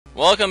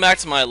Welcome back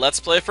to my Let's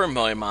Play for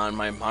Moemon,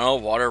 my Mono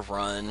Water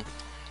Run.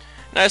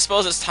 And I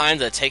suppose it's time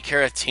to take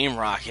care of Team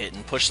Rocket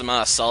and push them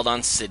out of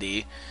Celadon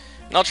City.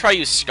 And I'll try to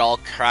use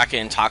Skullkraken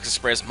and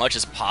ToxicSpray as much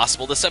as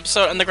possible this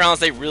episode on the grounds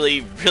they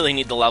really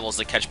need the levels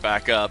to catch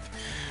back up.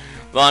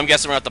 Well, I'm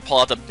guessing we're going to have to pull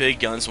out the big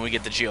guns when we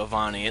get to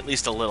Giovanni, at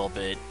least a little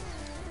bit.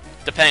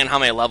 Depending on how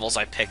many levels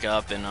I pick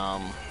up and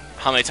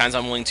how many times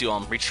I'm willing to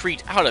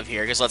retreat out of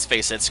here, because let's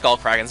face it,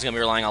 Skullkraken's going to be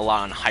relying a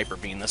lot on Hyper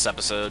Beam this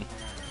episode.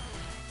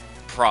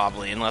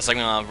 Probably, unless I'm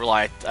going to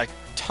rely a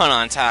ton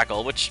on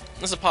Tackle, which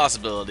is a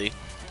possibility.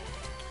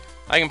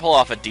 I can pull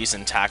off a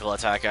decent Tackle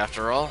attack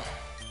after all.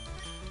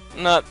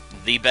 Not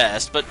the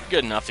best, but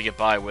good enough to get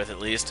by with at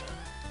least.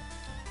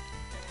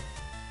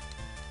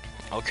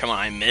 Oh, come on,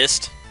 I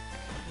missed.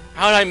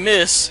 How did I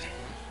miss?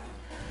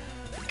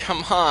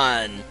 Come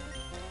on.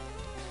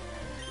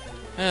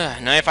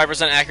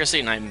 95% accuracy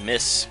and I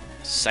miss.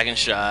 Second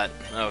shot.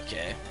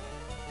 Okay.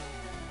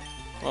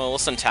 Well, we'll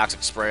send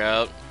ToxicSpray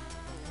out.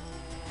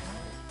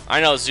 I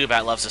know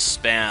Zubat loves to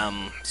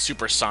spam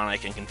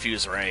Supersonic and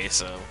Confuse Ray,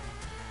 so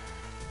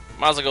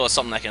might as well go with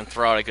something that can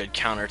throw out a good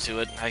counter to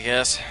it, I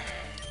guess.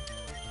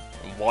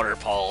 Water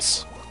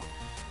Pulse.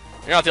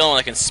 You're not the only one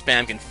that can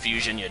spam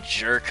Confusion, you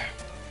jerk.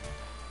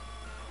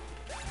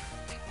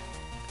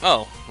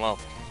 Oh, well,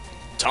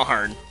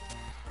 darn.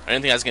 I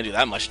didn't think I was going to do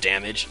that much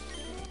damage.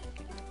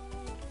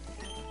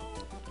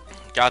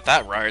 Got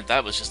that right.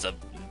 That was just a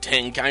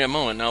dang kind of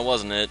moment now,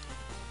 wasn't it?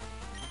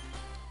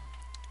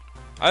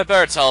 I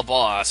better tell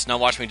boss, now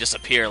watch me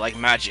disappear like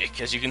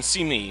magic, as you can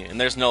see me, and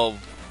there's no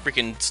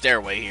freaking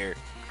stairway here.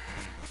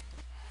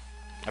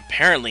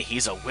 Apparently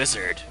he's a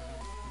wizard.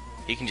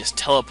 He can just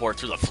teleport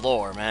through the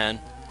floor, man.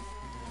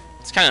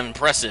 It's kind of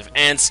impressive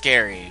and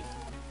scary.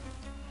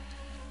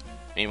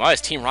 I mean, why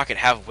does Team Rocket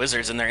have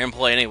wizards in their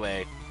employ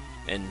anyway?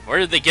 And where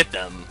did they get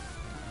them?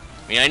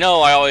 I mean, I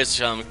know I always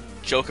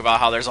joke about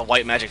how there's a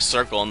white magic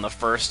circle in the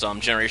first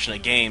generation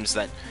of games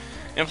that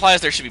implies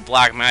there should be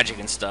black magic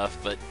and stuff,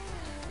 but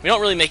we don't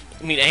really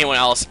meet anyone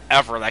else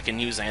ever that can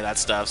use any of that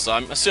stuff, so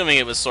I'm assuming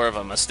it was sort of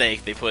a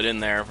mistake they put in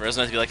there. There doesn't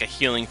have to be like a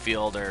healing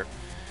field or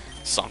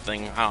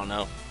something. I don't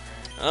know.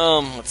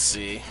 Let's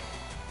see.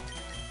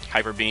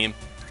 Hyper Beam.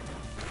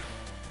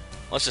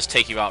 Let's just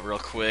take you out real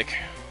quick.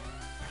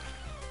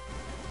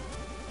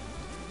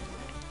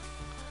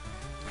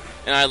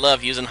 And I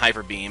love using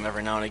Hyper Beam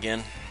every now and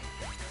again.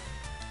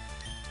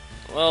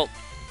 Well,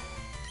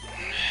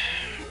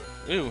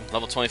 ooh,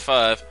 level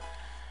 25.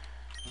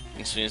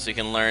 Which means we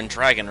can learn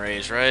Dragon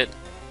Rage, right?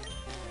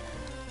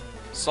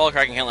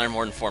 Skullkraken can't learn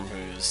more than 4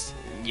 moves.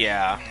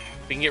 Yeah,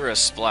 we can get rid of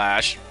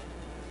Splash.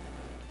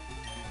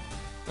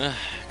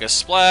 Because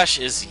Splash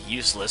is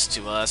useless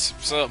to us,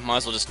 so might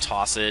as well just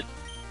toss it.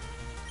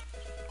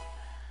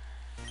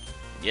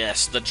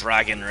 Yes, the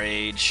Dragon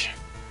Rage.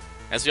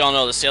 As we all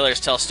know, the sailors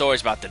tell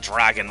stories about the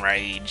Dragon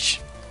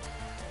Rage.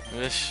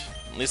 At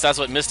least that's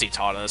what Misty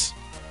taught us.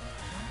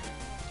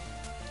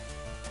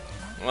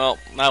 Well,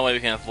 that way we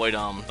can avoid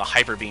the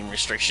Hyper Beam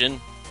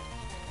restriction.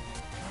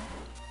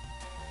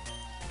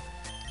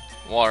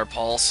 Water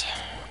Pulse.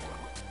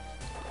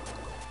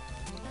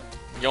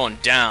 Going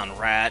down,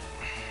 rat.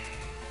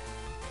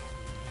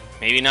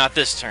 Maybe not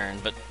this turn,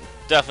 but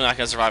definitely not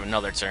going to survive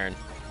another turn.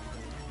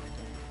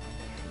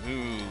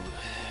 Ooh.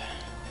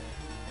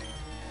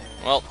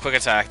 Well, quick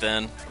attack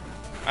then.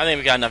 I think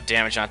we got enough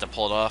damage not to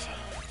pull it off.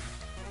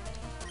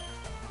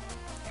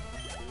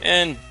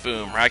 And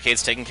boom,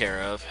 Raticate's taken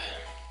care of.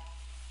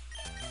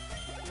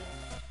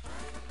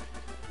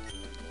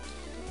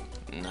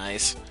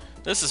 Nice.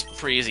 This is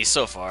pretty easy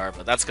so far,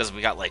 but that's because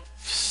we got like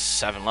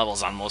 7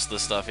 levels on most of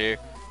this stuff here.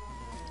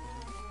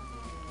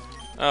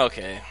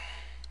 Okay.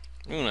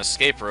 Ooh, an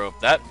escape rope.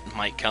 That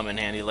might come in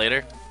handy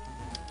later.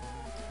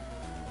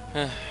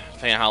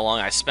 Depending on how long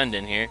I spend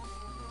in here.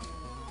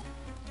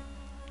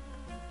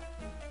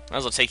 Might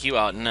as well take you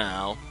out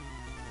now.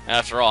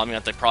 After all, I'm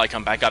going to have to probably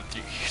come back up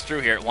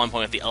through here at one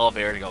point with the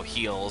elevator to go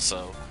heal,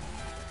 so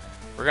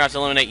we're going to have to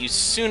eliminate you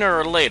sooner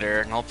or later,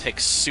 and I'll pick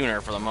sooner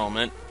for the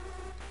moment.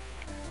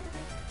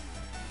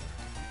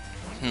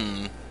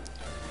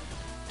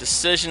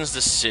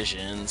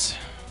 Decisions.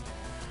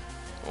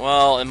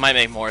 Well, it might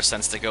make more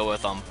sense to go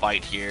with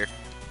Bite here.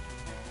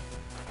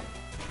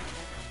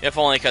 If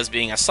only because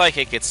being a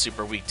Psychic, it's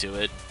super weak to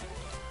it.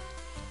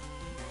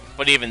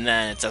 But even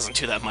then, it doesn't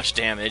do that much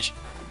damage.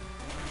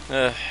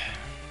 Yes,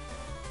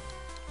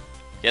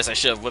 I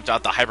should have whipped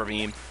out the Hyper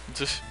Beam.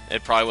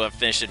 It probably would have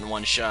finished it in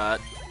one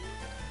shot.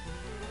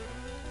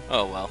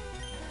 Oh well.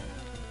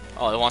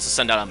 Oh, it wants to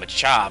send out a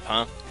Machop,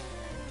 huh?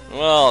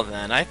 Well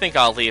then, I think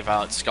I'll leave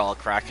out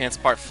Skullkraken. It's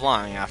part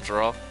flying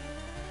after all.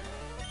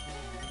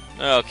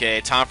 Okay,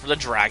 time for the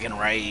Dragon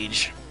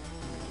Rage.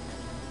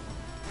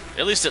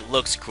 At least it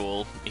looks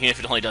cool, even if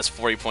it only does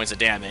 40 points of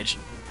damage.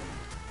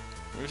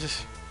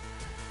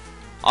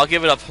 I'll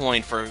give it a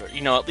point for,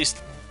 you know, at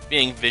least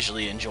being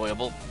visually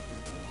enjoyable.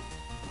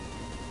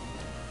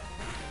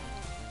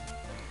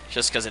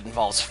 Just because it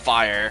involves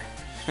fire.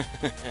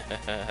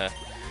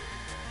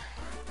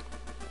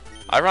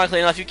 Ironically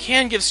enough, you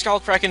can give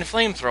Skullkraken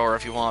Flamethrower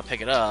if you want to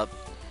pick it up.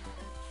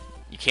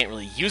 You can't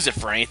really use it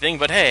for anything,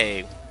 but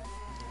hey,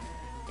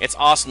 it's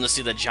awesome to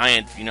see the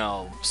giant, you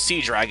know,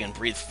 sea dragon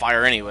breathe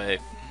fire anyway.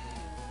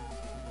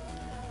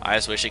 I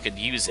just wish it could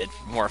use it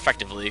more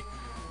effectively.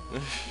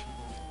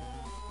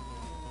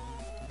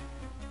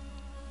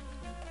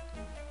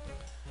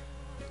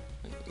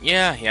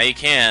 Yeah, you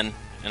can.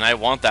 And I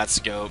want that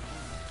scope.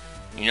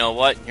 You know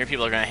what? Your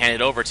people are going to hand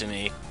it over to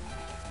me.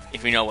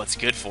 If you know what's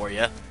good for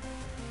you.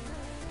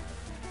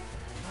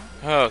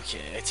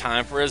 Okay,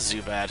 time for a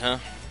Zubat, huh?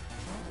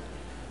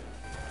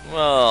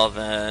 Well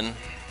then.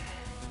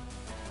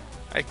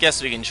 I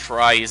guess we can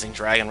try using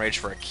Dragon Rage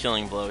for a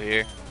killing blow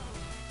here.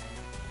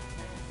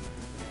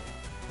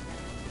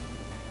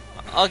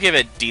 I'll give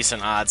it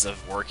decent odds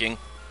of working.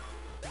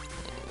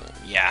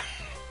 Yeah.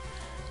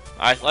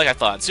 Like I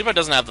thought, Zubat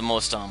doesn't have the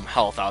most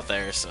health out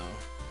there, so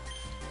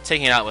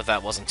taking it out with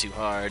that wasn't too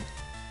hard.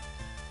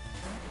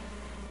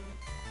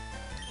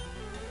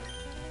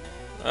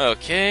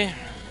 Okay.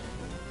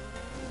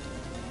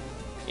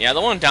 Yeah,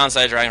 the one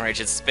downside of Dragon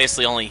Rage, it's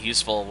basically only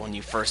useful when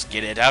you first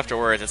get it.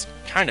 Afterwards, it's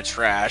kind of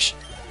trash.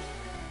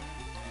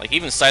 Like,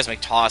 even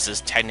Seismic Toss is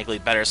technically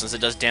better since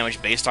it does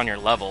damage based on your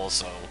level,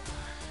 so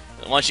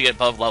once you get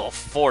above level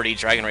 40,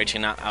 Dragon Rage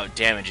cannot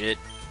out-damage it.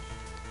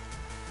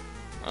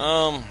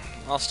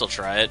 I'll still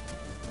try it.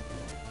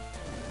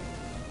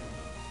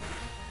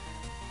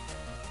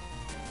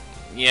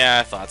 Yeah,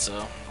 I thought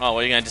so. Oh, what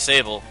are you gonna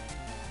disable?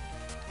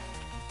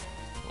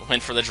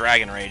 Went for the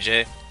Dragon Rage,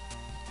 eh?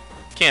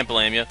 Can't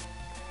blame you.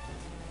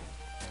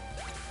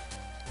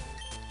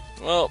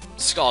 Well,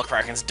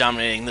 Skullkraken's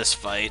dominating this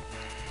fight.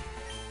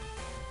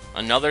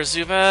 Another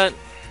Zubat?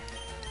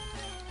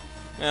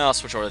 Yeah, I'll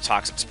switch over to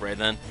ToxicSpray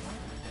then.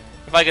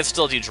 If I could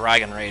still do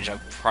Dragon Rage, I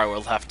probably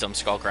would have left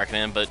Skullkraken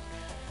in, but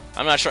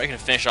I'm not sure I can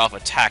finish off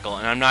with Tackle,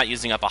 and I'm not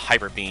using up a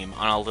Hyper Beam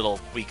on a little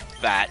weak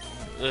bat.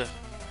 Ugh.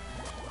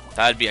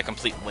 That'd be a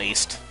complete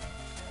waste.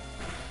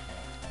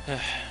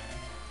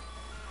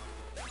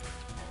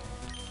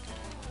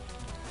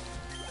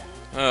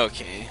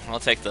 Okay, I'll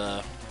take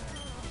the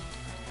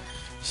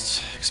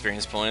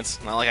experience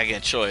points. Not like I get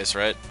a choice,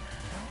 right?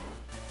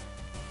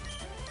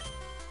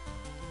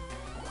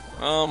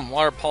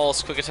 Water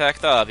Pulse, Quick Attack,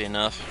 that'll be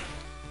enough.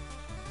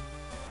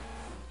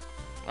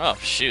 Oh,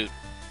 shoot.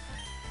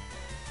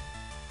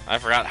 I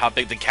forgot how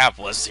big the cap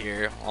was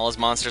here. All his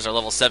monsters are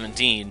level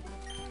 17.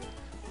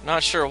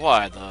 Not sure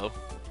why, though.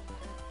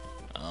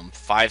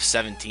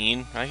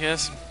 517, I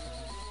guess?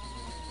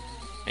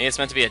 Maybe it's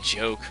meant to be a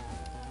joke.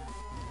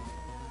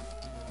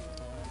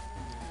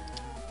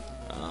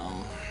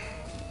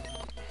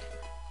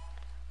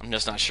 I'm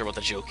just not sure what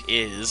the joke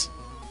is.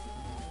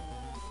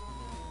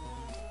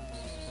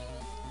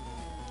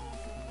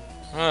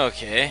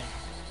 Okay.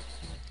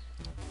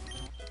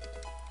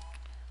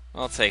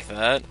 I'll take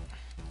that.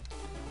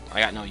 I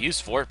got no use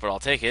for it, but I'll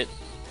take it.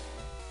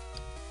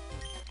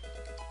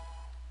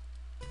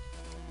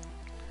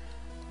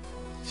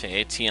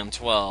 Okay,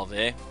 TM12,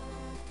 eh?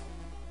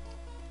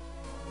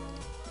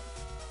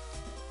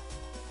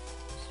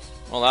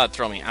 Well, that'd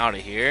throw me out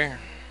of here.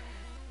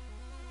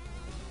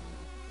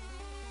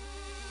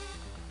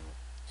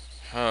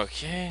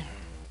 Okay.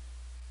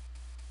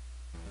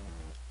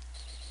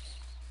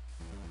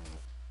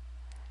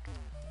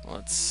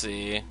 Let's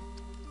see.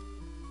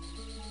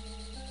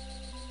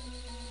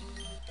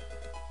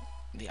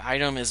 The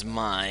item is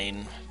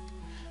mine.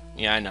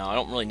 Yeah, I know. I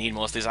don't really need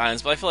most of these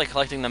items, but I feel like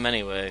collecting them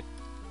anyway.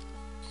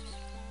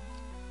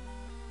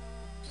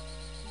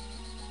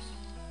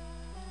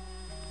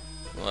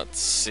 Let's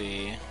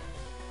see.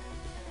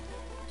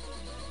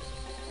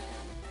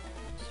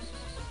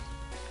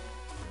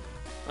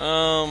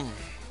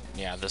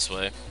 Yeah, this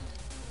way.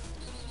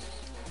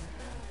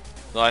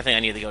 Though I think I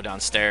need to go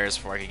downstairs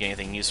before I can get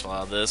anything useful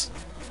out of this.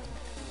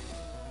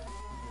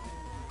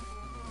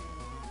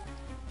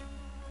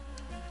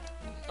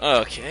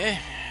 Okay.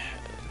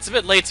 It's a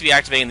bit late to be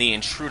activating the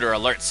intruder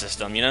alert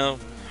system, you know?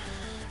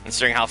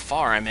 Considering how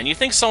far I'm in, you'd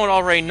think someone would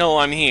already know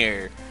I'm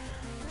here.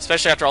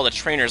 Especially after all the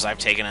trainers I've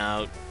taken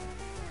out.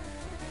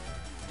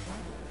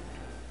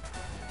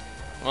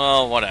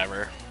 Well,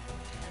 whatever.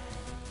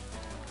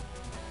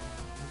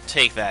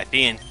 Take that.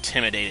 Be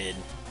intimidated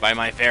by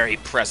my very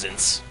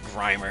presence,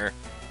 Grimer.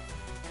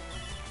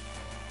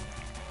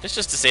 Let's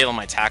just disable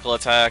my tackle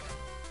attack.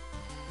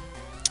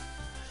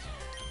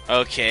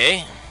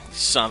 Okay.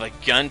 Son of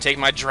a gun, take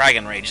my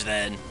Dragon Rage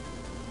then.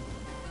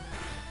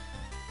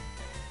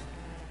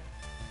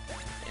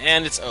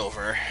 And it's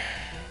over.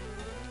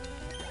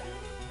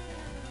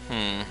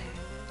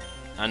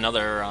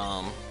 Another,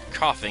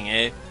 coughing,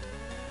 eh?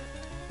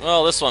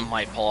 Well, this one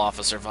might pull off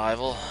a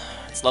survival.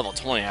 It's level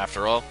 20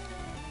 after all.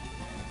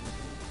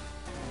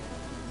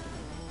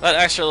 That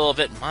extra little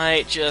bit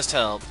might just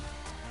help.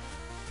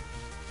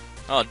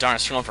 Oh darn,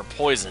 it's turned for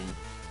poison.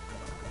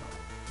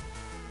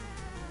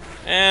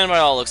 And by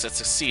all looks, it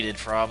succeeded,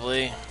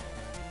 probably.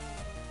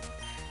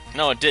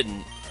 No, it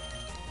didn't.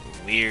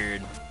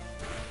 Weird.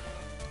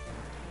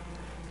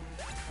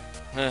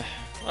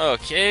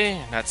 Okay,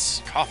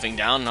 that's coughing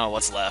down. Now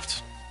what's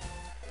left?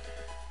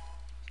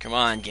 Come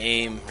on,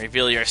 game.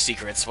 Reveal your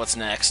secrets. What's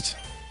next?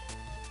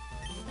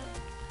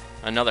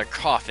 Another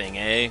coughing,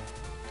 eh?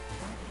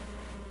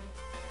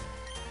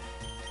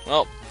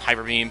 Well,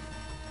 Hyper Beam.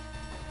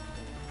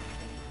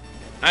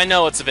 I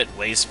know it's a bit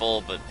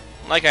wasteful, but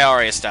like I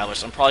already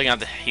established, I'm probably going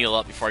to have to heal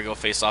up before I go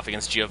face off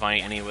against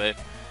Giovanni anyway,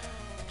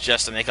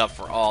 just to make up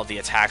for all the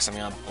attacks I'm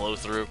going to blow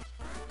through.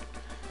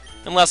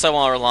 Unless I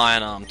want to rely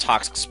on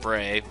Toxic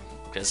Spray,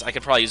 because I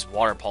could probably use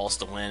Water Pulse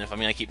to win if I'm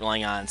going to keep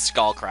relying on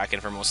Skullkraken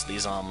for most of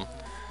these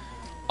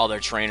other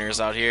trainers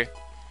out here.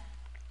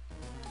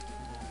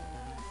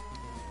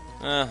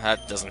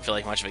 That doesn't feel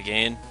like much of a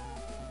gain.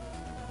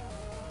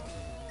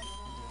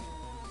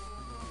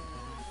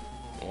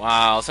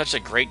 Wow, such a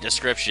great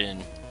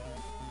description.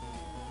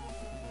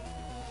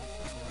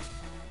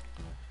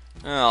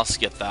 I'll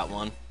skip that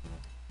one.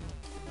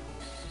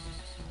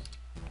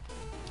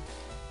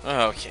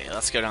 Okay,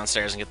 let's go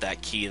downstairs and get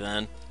that key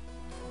then.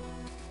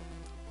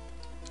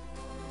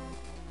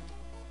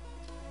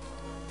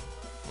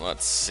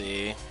 Let's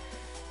see.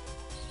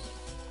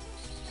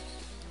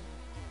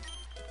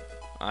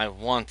 I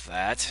want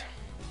that.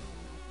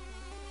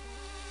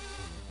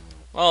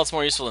 Well, it's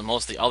more useful than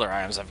most of the other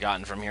items I've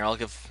gotten from here. I'll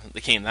give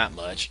the game that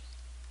much.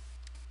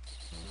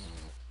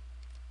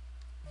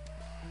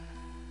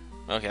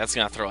 Okay, that's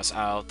gonna throw us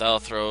out. That'll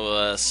throw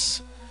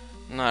us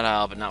not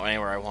out, but not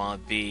anywhere I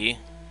want to be.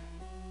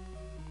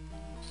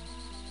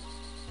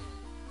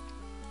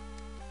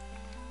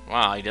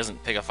 Wow, he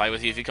doesn't pick a fight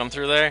with you if you come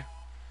through there?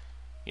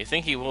 You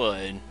think he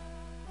would.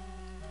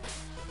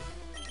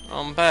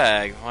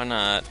 Bag, why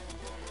not?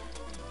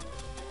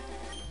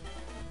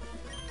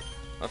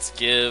 Let's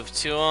give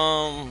to,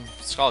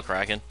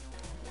 Skullkraken.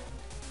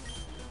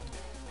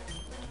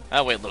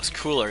 That way it looks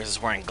cooler because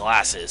he's wearing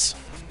glasses.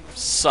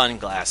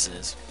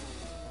 Sunglasses.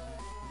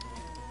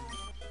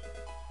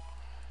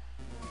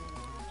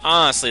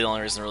 Honestly, the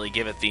only reason to really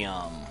give it the,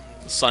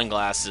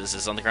 sunglasses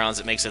is on the grounds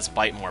it makes its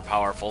bite more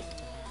powerful.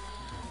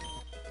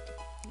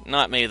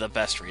 Not maybe the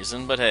best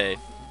reason, but hey,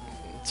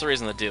 it's a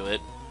reason to do it.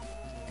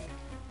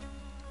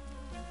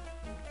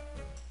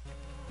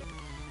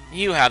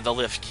 You have the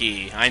lift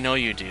key. I know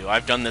you do.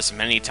 I've done this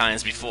many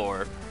times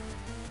before.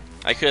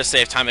 I could have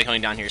saved time by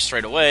coming down here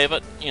straight away,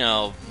 but, you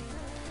know,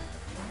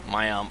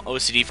 my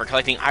OCD for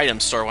collecting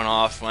items store went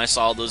off when I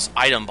saw those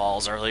item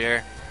balls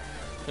earlier.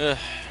 Ugh.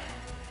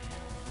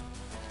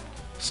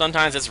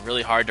 Sometimes it's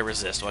really hard to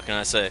resist, what can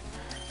I say?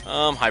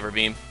 Hyper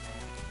Beam.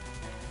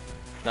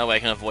 That way I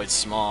can avoid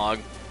smog.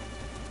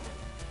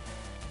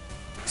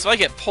 So if I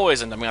get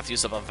poisoned, I'm going to have to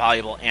use up a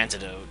valuable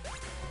antidote.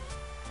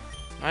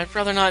 I'd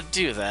rather not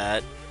do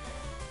that.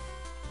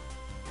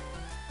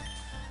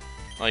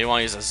 Oh, you want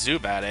to use a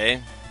Zubat, eh?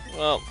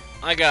 Well,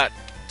 I got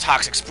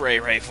Toxic Spray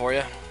ready for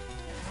you.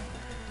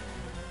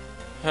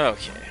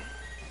 Okay.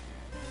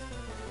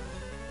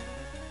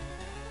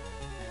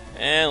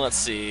 And let's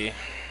see.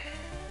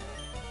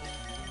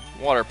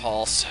 Water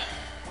Pulse.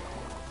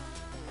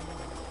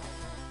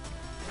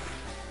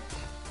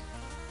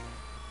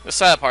 The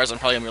sad part is I'm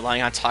probably going to be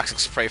relying on Toxic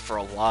Spray for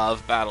a lot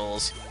of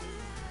battles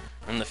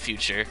in the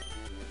future.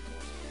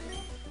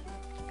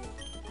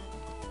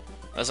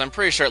 As I'm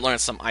pretty sure it learned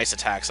some ice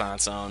attacks on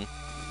its own.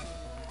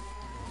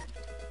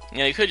 You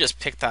know, you could just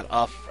pick that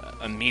up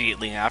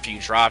immediately after you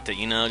dropped it,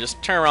 you know?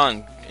 Just turn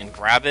around and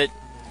grab it.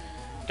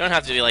 You don't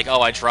have to be like, oh,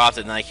 I dropped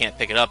it and I can't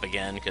pick it up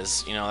again,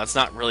 because, you know, that's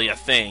not really a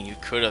thing. You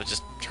could have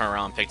just turned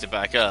around and picked it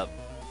back up.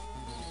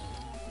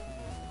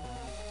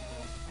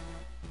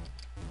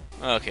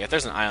 Okay, if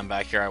there's an item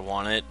back here, I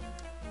want it.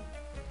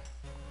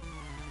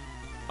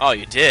 Oh,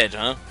 you did,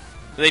 huh?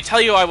 Did they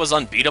tell you I was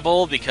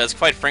unbeatable? Because,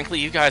 quite frankly,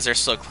 you guys are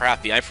so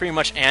crappy. I pretty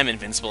much am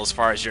invincible as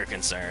far as you're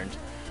concerned.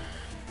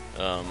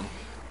 Oh,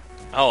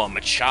 a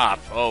Machop.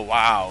 Oh,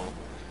 wow.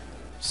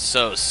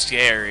 So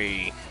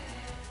scary.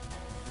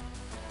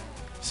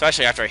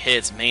 Especially after I hit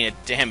its main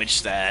damage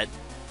stat.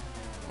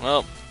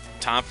 Well,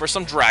 time for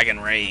some Dragon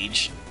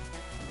Rage.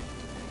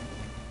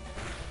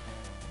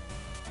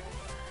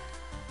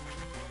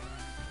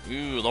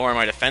 Ooh, lower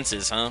my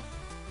defenses, huh?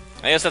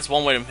 I guess that's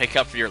one way to make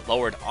up for your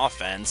lowered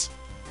offense.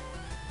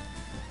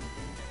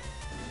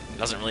 It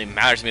doesn't really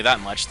matter to me that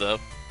much, though.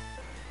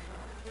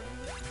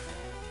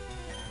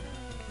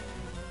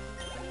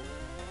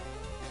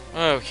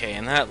 Okay,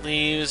 and that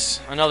leaves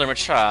another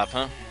Machop,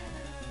 huh?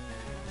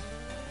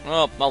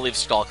 Well, I'll leave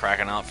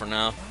Skullkraken out for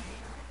now.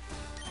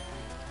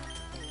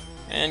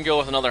 And go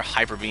with another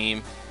Hyper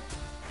Beam.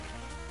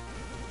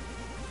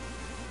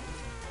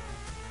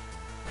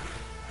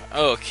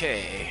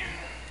 Okay.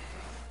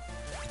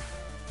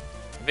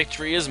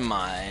 Victory is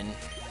mine.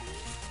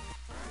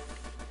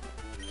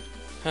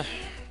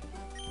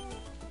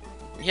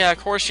 Yeah, of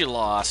course you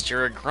lost.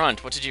 You're a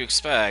grunt. What did you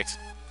expect?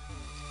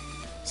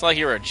 It's like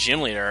you were a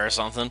gym leader or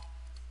something.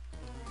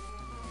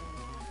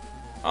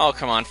 Oh,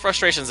 come on.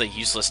 Frustration's a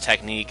useless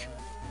technique.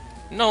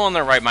 No one in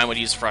their right mind would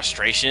use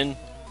frustration.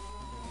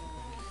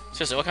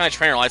 Seriously, what kind of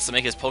trainer likes to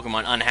make his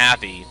Pokemon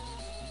unhappy?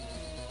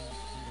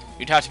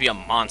 You'd have to be a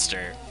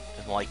monster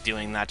to like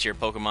doing that to your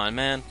Pokemon,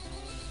 man.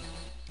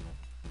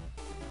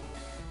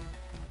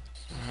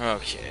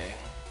 Okay.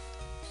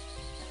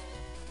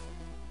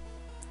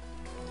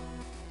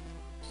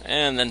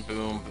 And then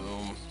boom,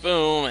 boom,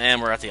 boom,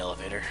 and we're at the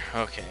elevator.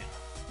 Okay.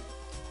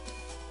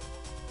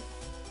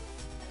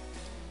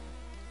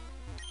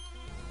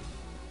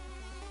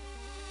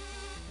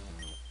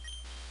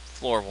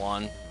 Floor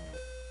 1.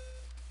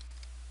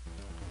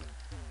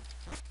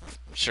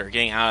 Sure,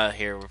 getting out of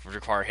here would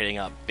require hitting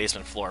up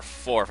basement floor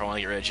 4 if I want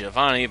to get rid of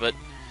Giovanni, but,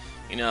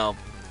 you know,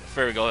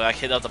 before we go back,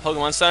 hit up the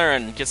Pokemon Center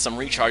and get some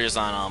recharges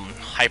on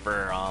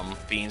hyper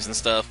beams and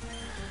stuff.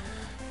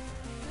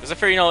 Because I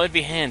figure, you know, it'd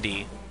be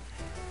handy.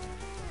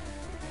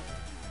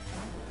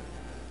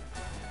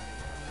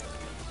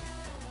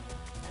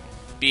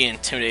 Be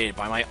intimidated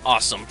by my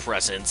awesome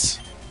presence.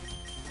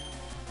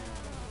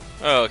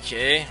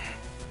 Okay.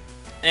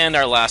 And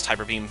our last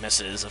hyper beam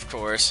misses, of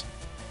course.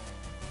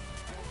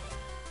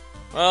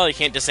 Well, you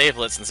can't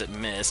disable it since it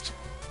missed.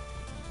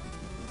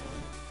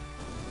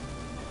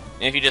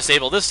 And if you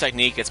disable this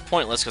technique, it's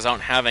pointless because I don't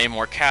have any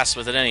more casts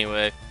with it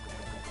anyway.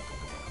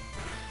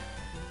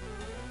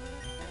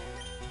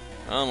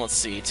 Let's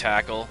see,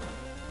 tackle.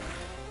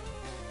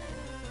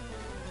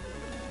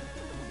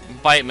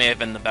 Bite may have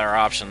been the better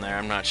option there,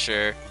 I'm not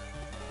sure.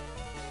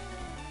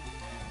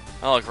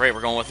 Oh, great,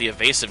 we're going with the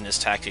evasiveness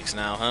tactics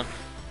now, huh?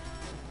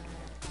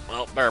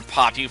 Well, better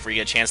pop you before you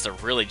get a chance to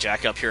really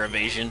jack up your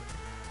evasion.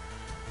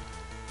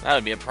 That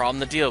would be a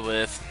problem to deal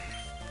with.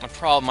 A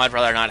problem I'd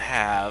rather not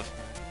have.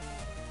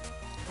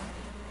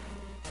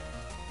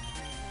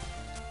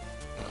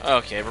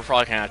 Okay, we're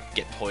probably gonna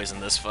get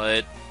poisoned this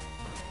fight.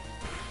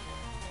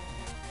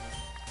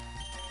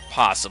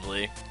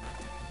 Possibly.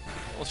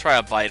 We'll try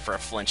a bite for a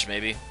flinch,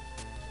 maybe.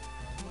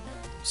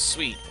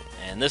 Sweet.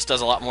 And this does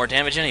a lot more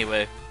damage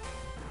anyway.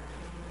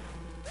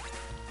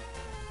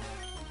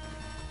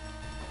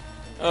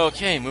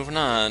 Okay, moving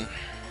on.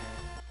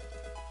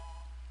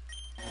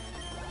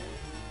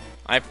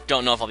 I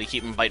don't know if I'll be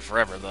keeping Bite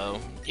forever, though.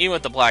 Even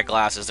with the black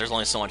glasses, there's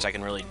only so much I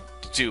can really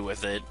do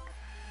with it.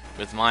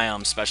 With my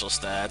special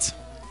stats.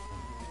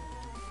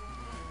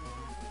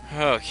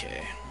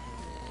 Okay.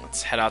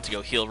 Let's head out to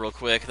go heal real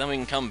quick. Then we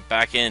can come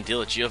back in and deal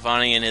with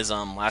Giovanni and his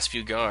last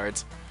few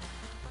guards.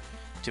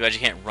 Too bad you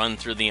can't run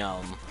through the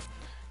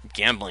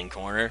gambling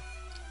corner.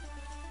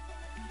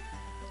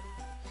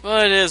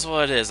 But it is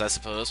what it is, I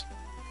suppose.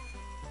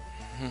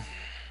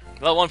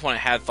 Well, at one point I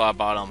had thought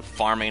about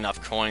farming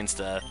enough coins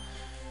to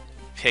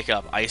pick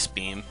up Ice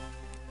Beam.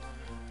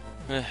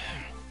 It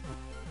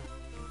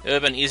would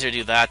have been easier to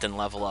do that than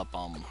level up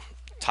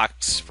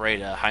ToxicSpray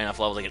to a high enough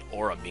level to get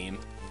Aura Beam.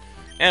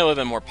 And it would have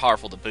been more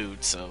powerful to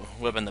boot, so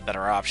it would have been the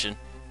better option.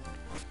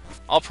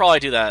 I'll probably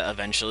do that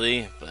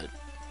eventually, but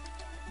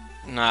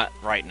not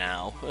right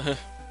now.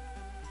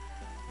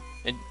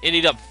 It'd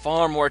eat up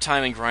far more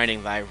time in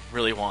grinding than I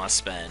really want to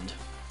spend,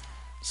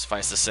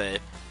 suffice to say.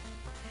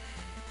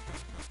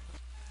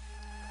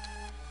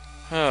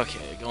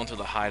 Okay, going through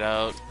the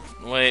hideout.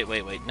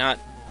 Wait, not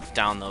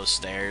down those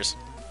stairs.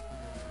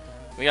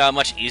 We got a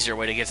much easier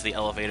way to get to the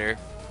elevator.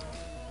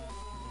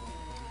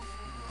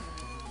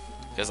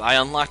 Because I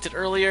unlocked it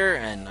earlier,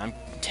 and I'm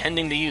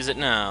intending to use it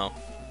now.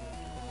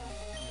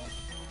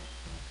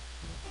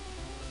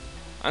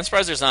 I'm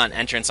surprised there's not an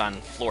entrance on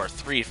floor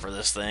 3 for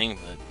this thing,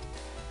 but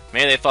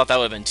maybe they thought that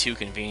would have been too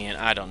convenient,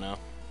 I don't know.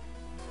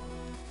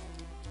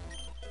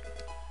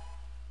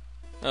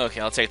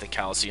 Okay, I'll take the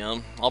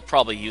calcium. I'll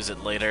probably use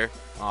it later,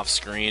 off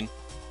screen.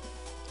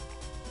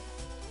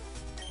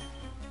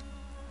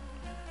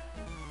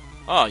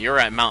 Oh, you're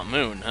at Mount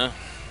Moon, huh?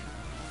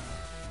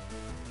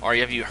 Or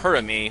have you heard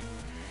of me?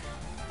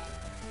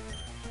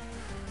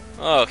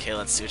 Okay,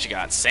 let's see what you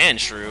got.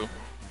 Sandshrew.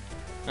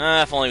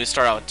 If only we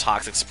start out with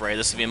Toxic Spray,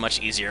 this would be a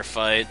much easier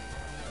fight.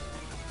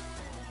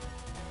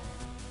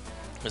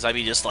 Because I'd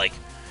be just like,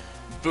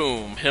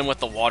 boom, hit him with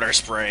the water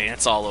spray, and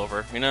it's all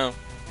over, you know?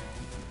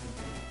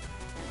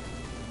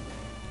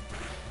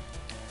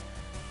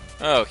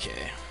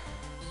 Okay.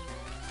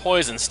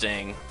 Poison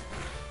Sting.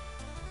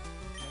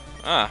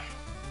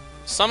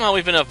 Somehow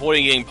we've been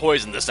avoiding getting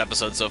poisoned this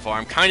episode so far.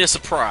 I'm kind of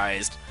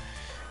surprised.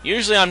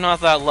 Usually I'm not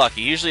that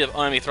lucky. Usually if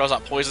an enemy throws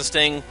out Poison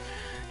Sting,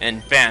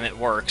 and bam, it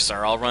works,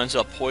 or I'll run into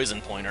a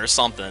poison point or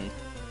something.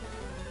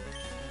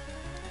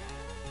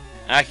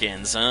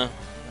 Atkins, huh?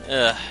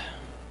 Ugh.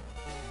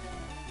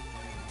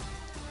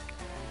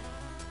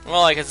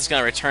 Well, I guess it's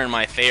gonna return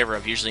my favor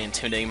of usually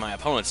intimidating my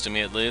opponents to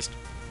me, at least.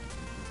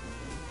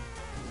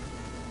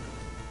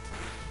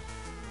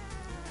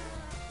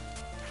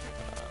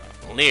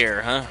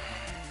 Leer, huh?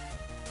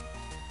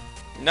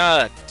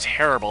 Not a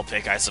terrible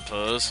pick, I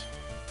suppose.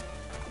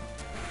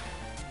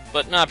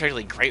 But not a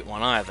particularly great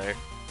one, either.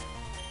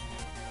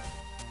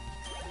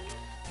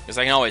 Because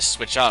I can always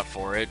switch out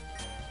for it.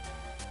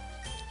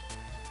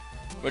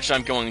 Which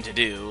I'm going to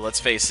do, let's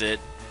face it.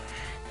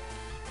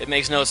 It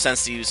makes no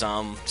sense to use,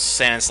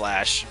 Sand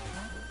Slash.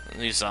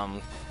 Use,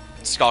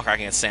 Skullkraken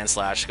against Sand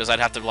Slash, because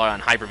I'd have to rely on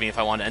Hyper Beam if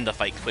I wanted to end the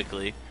fight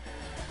quickly.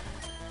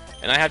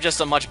 And I have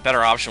just a much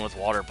better option with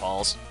Water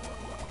Balls.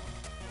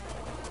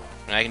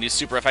 And I can do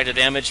super effective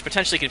damage,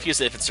 potentially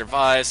confuse it if it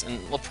survives,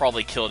 and we'll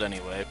probably kill it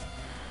anyway.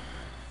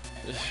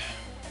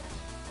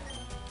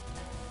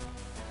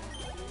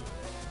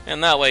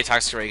 And that way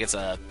ToxicSpray gets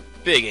a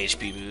big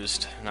HP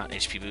boost. Not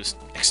HP boost,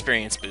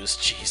 experience boost,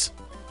 jeez.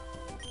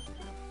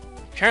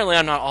 Apparently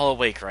I'm not all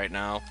awake right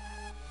now.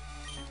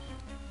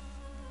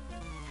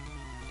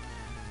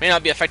 May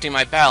not be affecting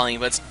my battling,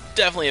 but it's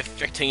definitely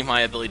affecting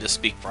my ability to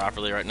speak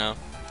properly right now.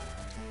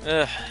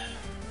 Ugh.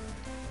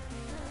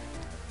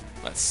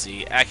 Let's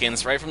see,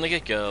 Atkins right from the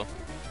get-go.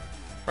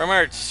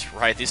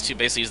 Right, these two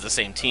basically use the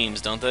same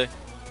teams, don't they?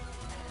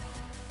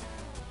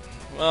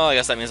 Well, I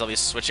guess that means I'll be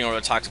switching over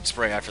to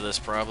ToxicSpray after this,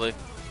 probably.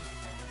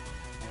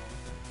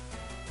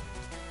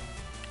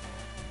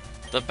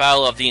 The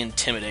Battle of the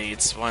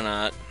Intimidates, why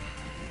not?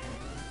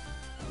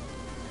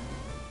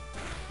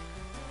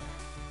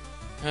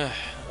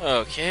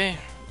 Okay.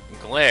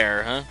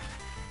 Glare, huh?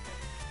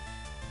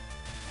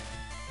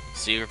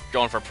 So you're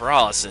going for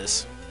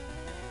paralysis.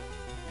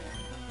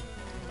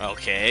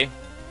 Okay.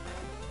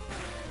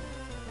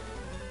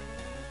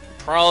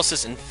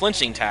 Paralysis and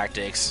flinching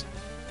tactics.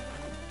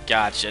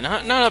 Gotcha.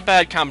 Not a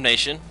bad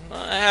combination.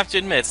 I have to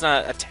admit, it's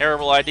not a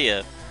terrible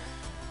idea.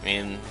 I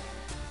mean,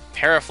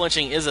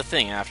 para-flinching is a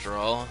thing, after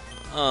all.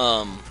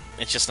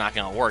 It's just not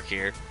gonna work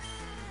here.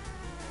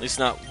 At least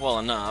not well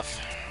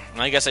enough.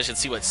 And I guess I should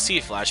see what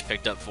C-Flash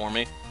picked up for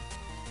me.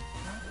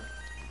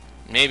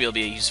 Maybe it'll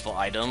be a useful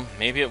item.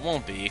 Maybe it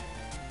won't be.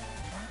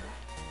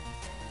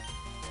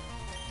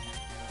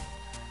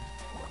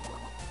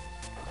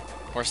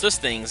 Of course, this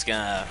thing's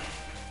gonna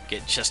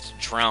get just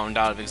drowned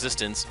out of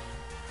existence.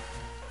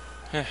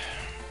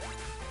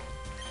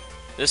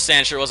 This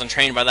Sandshrew wasn't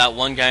trained by that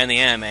one guy in the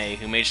anime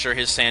who made sure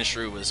his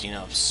Sandshrew was, you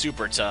know,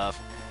 super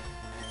tough.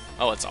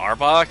 Oh, it's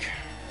Arbok?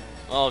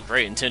 Well,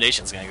 great,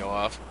 Intimidation's gonna go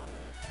off.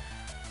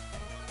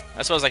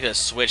 I suppose I could have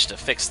switched to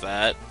fix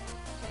that,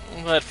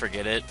 but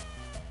forget it.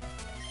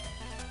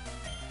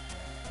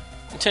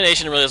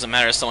 Intimidation really doesn't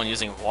matter to someone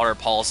using Water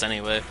Pulse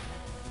anyway.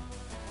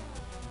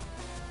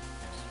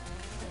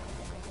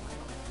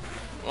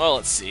 Well,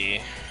 let's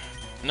see.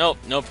 Nope,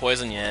 no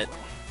poison yet.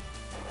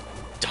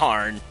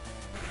 Darn.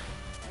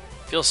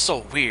 Feels so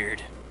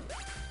weird.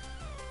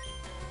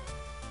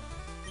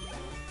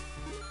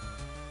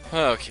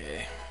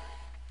 Okay.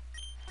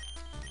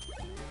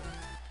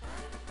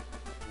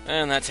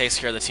 And that takes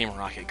care of the Team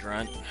Rocket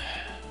grunt.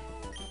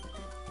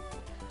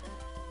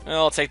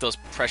 Well, I'll take those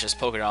precious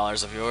Poké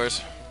Dollars of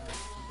yours.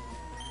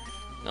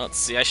 Now, let's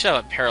see, I should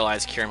have a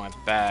Paralyzed Cure in my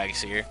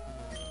bags here.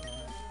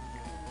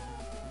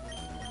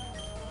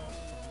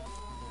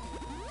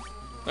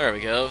 There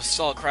we go.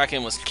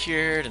 Skullkraken was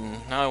cured, and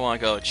now I want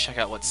to go check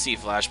out what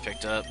C-Flash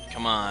picked up.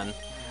 Come on.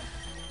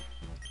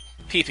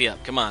 PP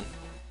up, come on.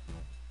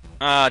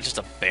 Ah, just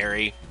a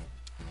berry.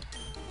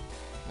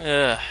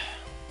 Ugh.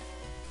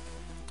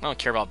 I don't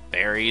care about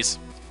berries.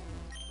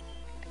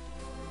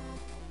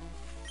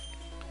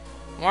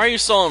 Why are you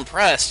so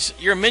impressed?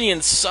 Your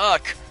minions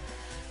suck.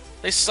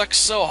 They suck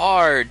so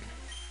hard.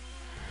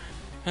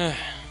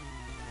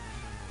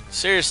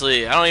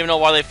 Seriously, I don't even know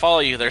why they follow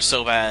you. They're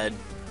so bad.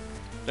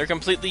 They're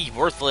completely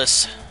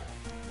worthless.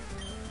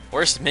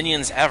 Worst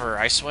minions ever,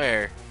 I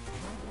swear.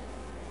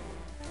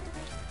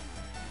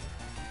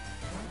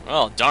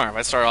 Well, darn, if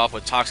I started off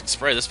with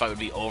ToxicSpray, this fight would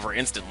be over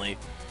instantly.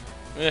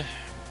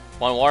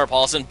 One Water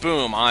Pulse and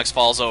boom, Onyx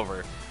falls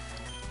over.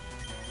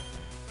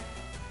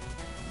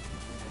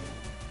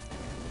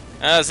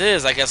 As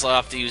is, I guess I'll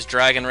have to use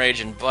Dragon Rage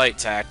and Bite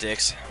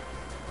tactics.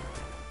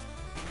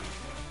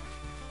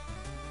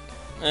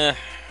 But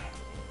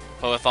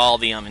with all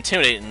the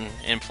Intimidate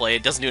in play,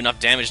 it doesn't do enough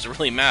damage to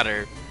really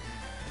matter.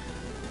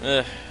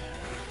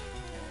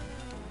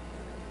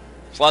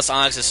 Plus,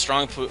 Onyx's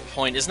strong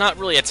point is not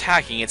really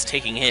attacking, it's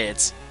taking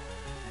hits.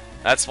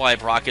 That's why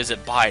Brock gives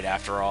it Bite,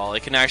 after all.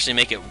 It can actually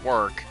make it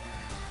work.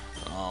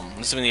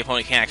 Assuming the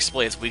opponent can't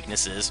exploit its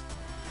weaknesses.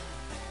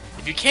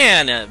 If you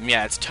can,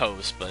 yeah, it's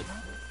toast, but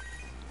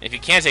if you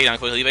can't take it on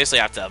quickly, you basically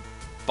have to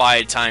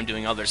bide time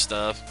doing other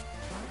stuff.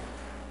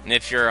 And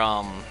if you're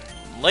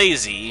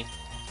lazy,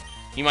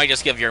 you might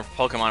just give your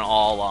Pokemon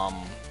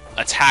all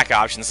attack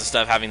options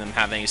instead of having them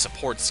have any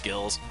support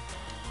skills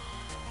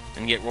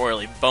and get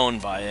royally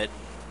boned by it.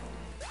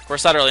 Of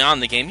course, that early on in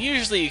the game,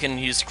 usually you can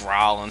use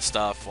Growl and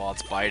stuff while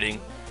it's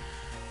biting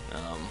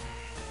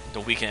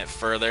to weaken it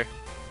further.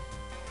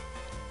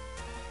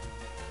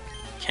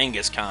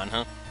 Kangaskhan,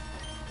 huh?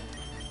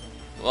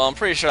 Well, I'm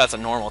pretty sure that's a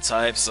normal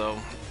type, so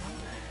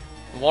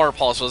Water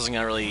Pulse wasn't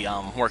gonna really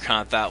work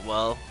on it that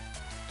well.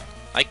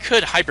 I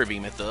could Hyper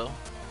Beam it though.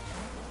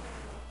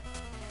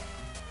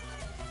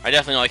 I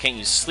definitely know I can't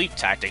use Sleep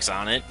Tactics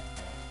on it.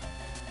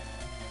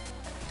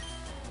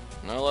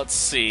 Now let's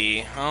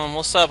see.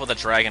 We'll set up with a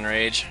Dragon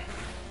Rage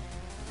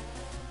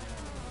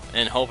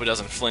and hope it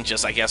doesn't flinch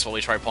us, I guess, while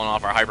we try pulling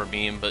off our Hyper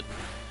Beam. But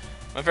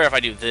I figure if I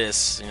do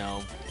this, you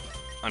know,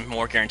 I'm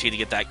more guaranteed to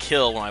get that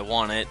kill when I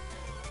want it.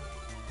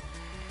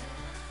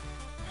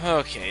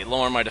 Okay,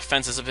 lower my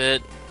defenses a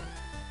bit.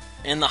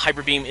 And the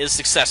Hyper Beam is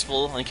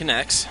successful and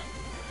connects.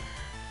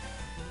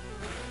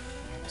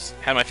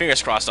 Had my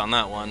fingers crossed on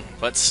that one,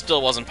 but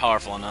still wasn't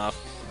powerful enough.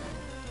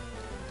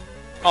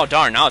 Oh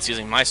darn, now it's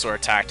using my sort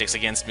of tactics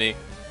against me.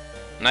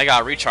 And I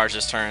gotta recharge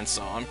this turn,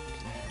 so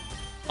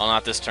Well,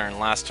 not this turn,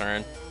 last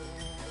turn.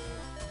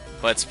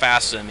 But it's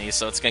faster than me,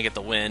 so it's gonna get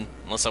the win.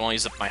 Unless I want to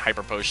use up my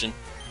Hyper Potion.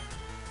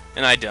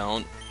 And I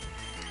don't.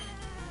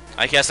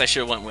 I guess I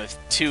should have went with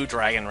 2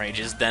 Dragon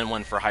Rages, then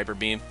one for Hyper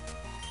Beam.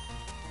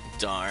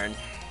 Darn.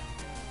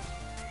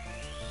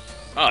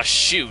 Oh,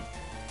 shoot.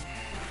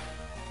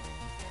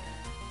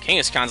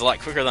 Kangaskhan's a lot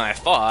quicker than I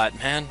thought,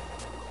 man.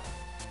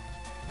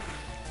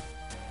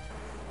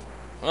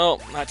 Well,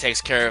 that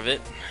takes care of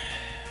it.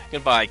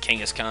 Goodbye,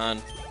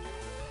 Kangaskhan.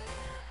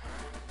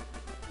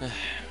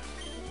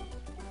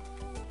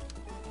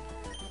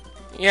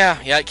 Yeah,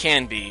 it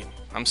can be.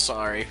 I'm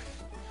sorry.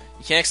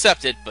 You can't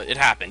accept it, but it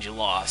happened. You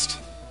lost.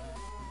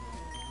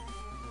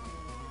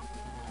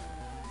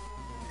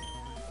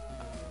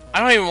 I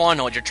don't even want to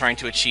know what you're trying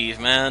to achieve,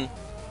 man.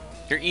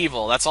 You're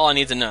evil. That's all I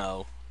need to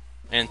know.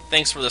 And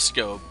thanks for the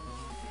scope.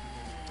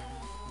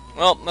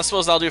 Well, I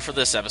suppose that'll do for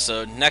this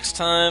episode. Next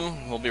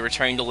time, we'll be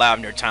returning to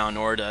Lavender Town in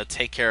order to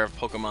take care of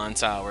Pokemon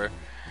Tower.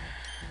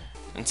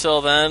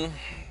 Until then,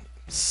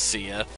 see ya.